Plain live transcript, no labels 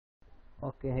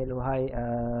Okay, hello, hi.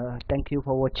 Thank you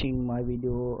for watching my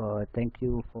video. Thank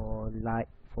you for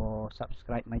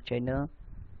subscribe my channel.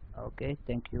 Okay,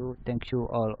 thank you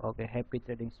all. Okay, happy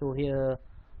trading. So here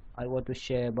I want to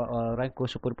share about Renko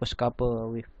Super Scalper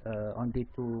with only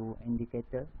two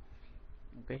indicator.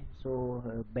 Okay, so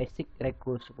basic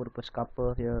Renko Super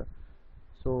Scalper here.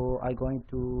 So I going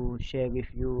to share with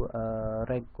you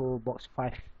Renko box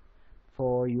 5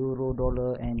 for euro,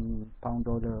 dollar, and pound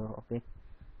dollar. Okay.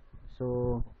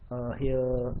 So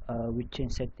here we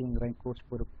change setting Renko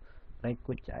for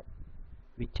Renko chart.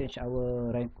 We change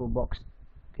our Renko box.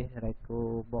 Okay,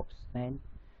 Renko box 9.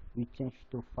 We change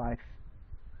to 5.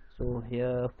 So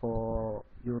here for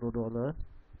euro dollar.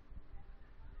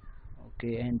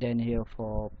 Okay, and then here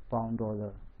for pound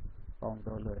dollar. Pound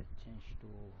dollar change to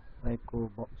Renko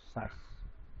box size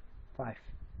 5.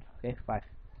 Okay, 5.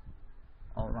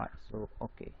 Alright, so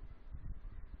okay.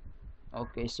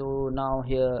 Okay, so now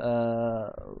here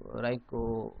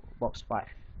Renko box 5.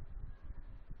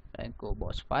 Renko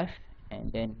box 5,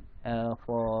 and then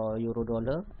for euro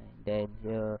dollar, and then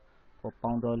here for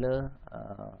pound dollar,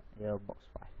 here box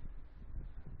 5.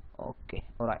 Okay,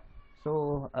 alright.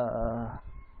 So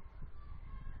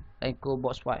Renko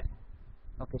box 5.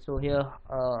 Okay, so here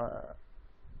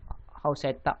how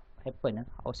setup happen,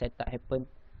 how setup happen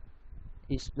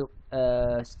is look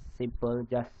simple.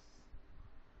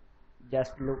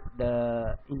 Just look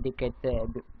the indicator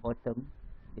at the bottom,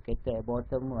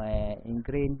 in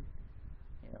green,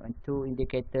 and two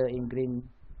indicator in green,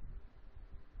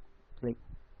 click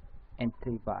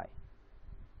entry buy.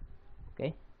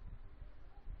 Okay,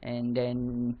 and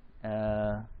then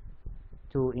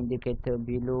two indicator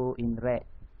below in red,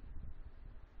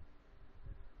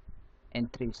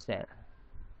 entry sell.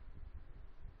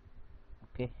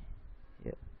 Okay,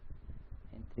 here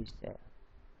entry sell.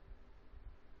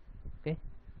 Okay,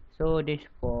 so this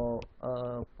for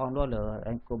pound dollar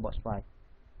and box 5.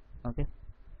 Okay,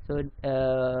 so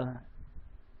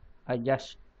I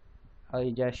just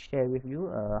share with you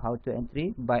how to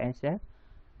entry, buy and sell.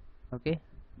 Okay,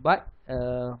 but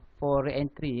for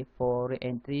re-entry,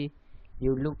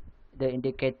 you look the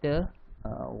indicator,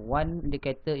 one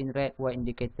indicator in red, one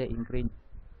indicator in green.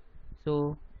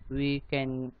 So we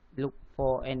can look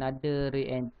for another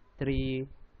re-entry.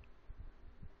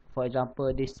 For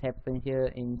example, this happen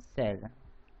here in sell.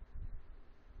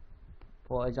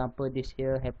 For example, this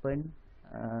here happen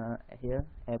here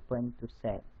happen to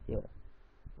sell here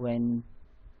when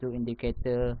two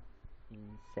indicator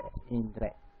in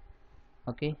red.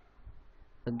 Okay,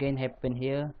 again happen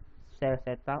here, sell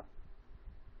setup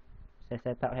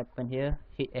happen here,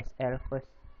 hit SL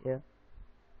first here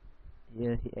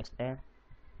hit SL,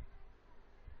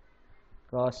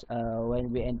 because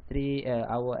when we entry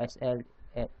our SL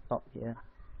at top here.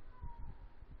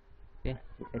 Okay,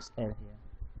 hit SL here.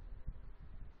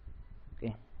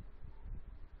 Okay,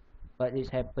 but this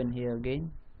happen here again,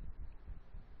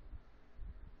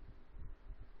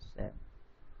 sell.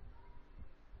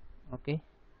 Okay,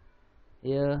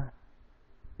 here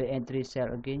the entry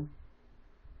sell again,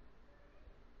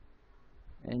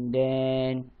 and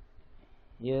then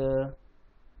here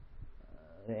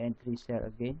the entry sell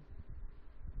again,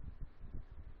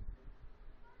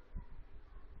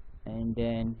 and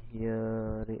then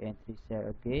here the entry sell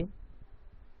again.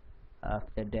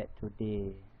 After that,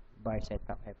 today buy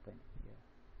setup happen here.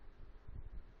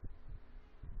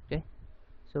 Okay,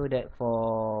 so that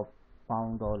for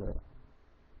pound dollar.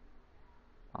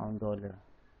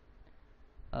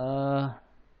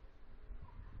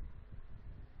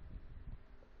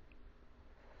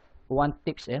 One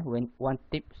tips one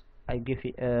tips I give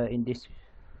it in this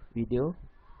video.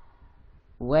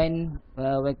 When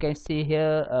we can see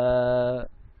here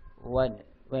when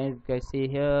we can see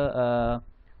here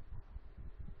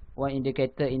one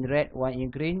indicator in red, one in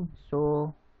green.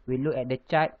 So we look at the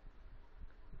chart,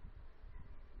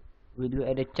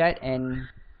 and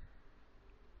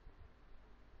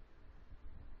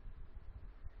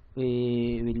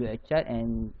we look at chart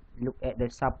and look at the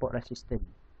support resistance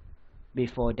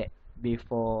before that.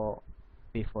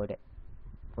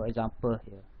 For example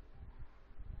here.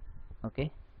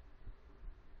 Okay,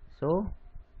 so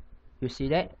you see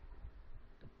that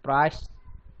the price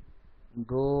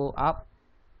go up,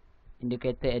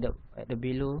 indicator at the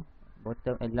below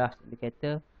bottom and last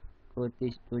indicator go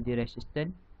to the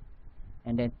resistance,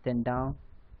 and then turn down,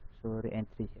 so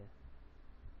re-entry here.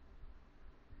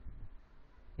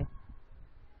 Okay,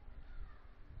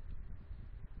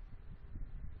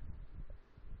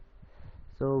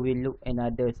 so we look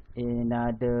another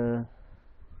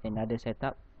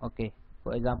setup. Okay,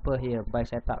 for example here buy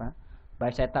setup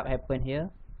happen here.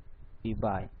 We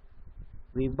buy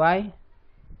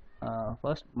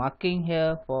first marking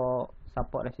here for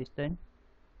support resistance,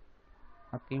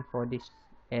 marking for this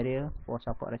area for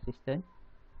support resistance.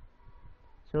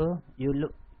 So you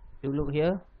look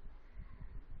here,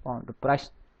 the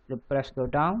price go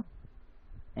down,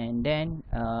 and then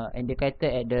indicator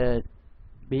at the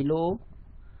below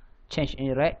change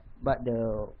in red, but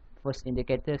the first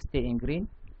indicator stay in green.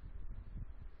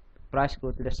 Price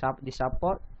go to the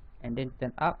support and then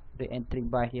turn up, the entry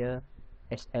buy here,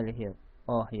 SL here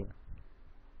or here.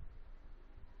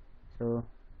 So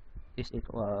this is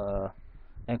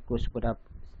Renko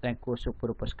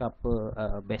Super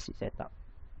Scalper basic setup.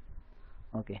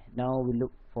 Okay, now we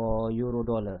look for euro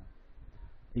dollar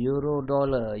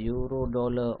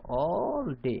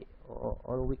all day or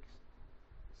all weeks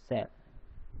sell.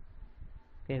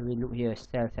 Okay, we look here,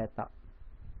 sell setup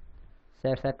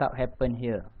happen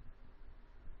here,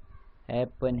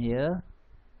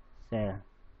 sell.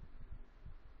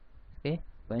 Okay,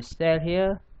 when sell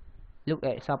here, look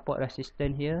at support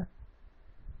resistance here,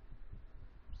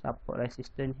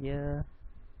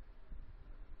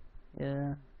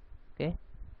 okay,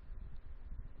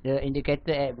 the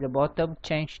indicator at the bottom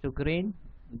change to green,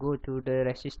 go to the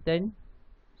resistance,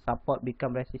 support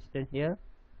become resistance here,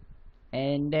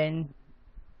 and then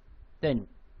turn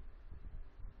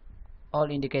all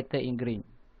indicator in green,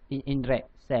 in red,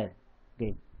 sell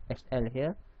again, SL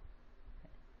here,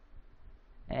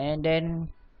 and then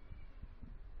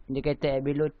indicator at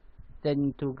below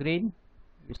turn to green.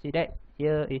 You see that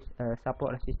here is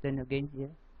support resistance again here.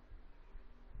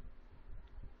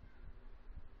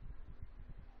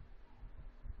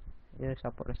 Here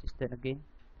support resistance again,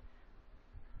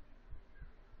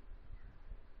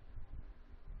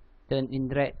 turn in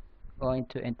red, going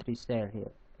to entry sell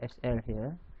here, SL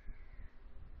here.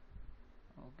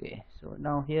 Okay, so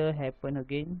now here happen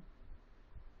again,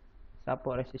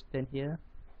 support resistance here,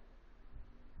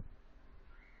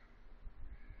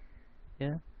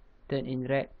 turn in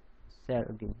red, sell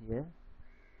again here.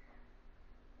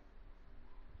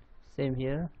 Same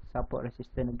here, support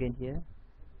resistance again here,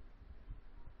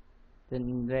 turn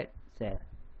in red, sell.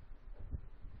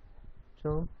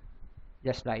 So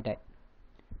just like that.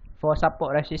 For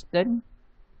support resistance,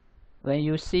 when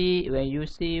you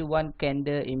see one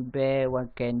candle in bear, one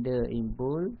candle in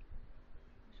bull,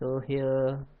 so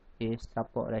here is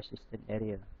support resistance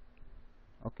area.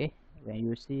 Okay, when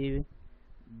you see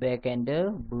bear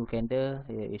candle, bull candle,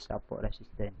 here is support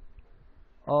resistance.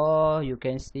 Or you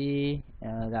can see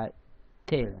like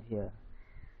tail here,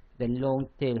 the long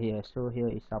tail here, so here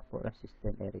is support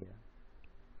resistance area.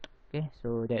 Okay,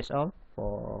 so that's all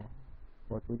for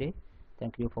today.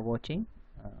 Thank you for watching.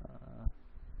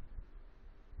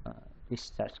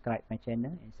 Please subscribe my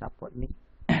channel and support me.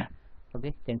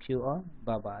 Okay, thank you all.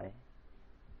 Bye bye.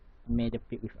 May the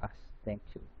peace with us. Thank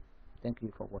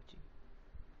you for watching.